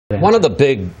One of the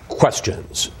big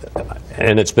questions,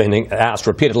 and it's been asked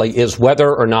repeatedly, is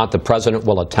whether or not the president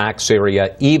will attack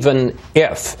Syria even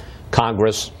if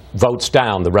Congress votes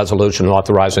down the resolution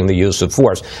authorizing the use of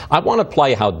force. I want to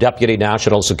play how Deputy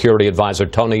National Security Advisor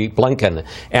Tony Blinken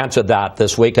answered that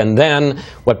this week, and then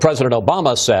what President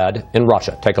Obama said in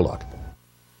Russia. Take a look.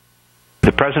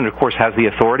 The president, of course, has the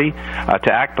authority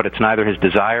to act, but it's neither his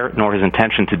desire nor his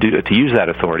intention to use that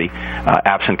authority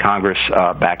absent Congress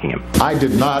backing him. I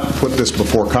did not put this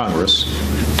before Congress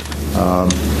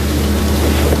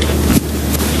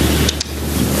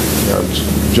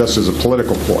just as a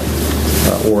political point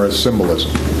or as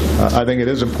symbolism. I think it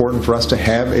is important for us to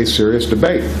have a serious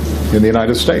debate in the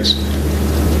United States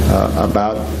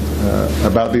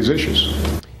about these issues.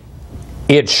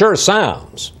 It sure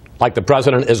sounds like the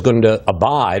president is going to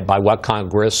abide by what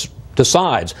Congress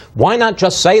decides. Why not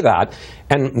just say that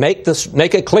and make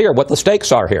it clear what the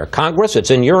stakes are here? Congress, it's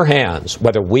in your hands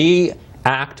whether we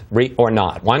act or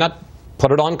not. Why not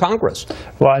put it on Congress?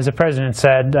 Well, as the president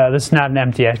said, this is not an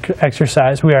empty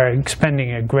exercise. We are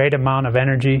expending a great amount of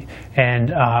energy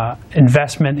and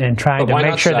investment in trying to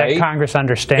make sure that Congress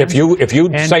understands. If you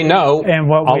say no,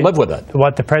 I'll live with it.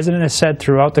 What the president has said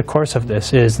throughout the course of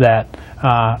this is that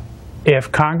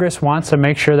if Congress wants to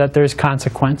make sure that there's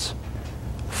consequence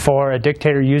for a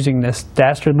dictator using this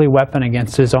dastardly weapon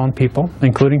against his own people,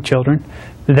 including children,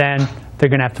 then they're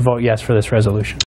going to have to vote yes for this resolution.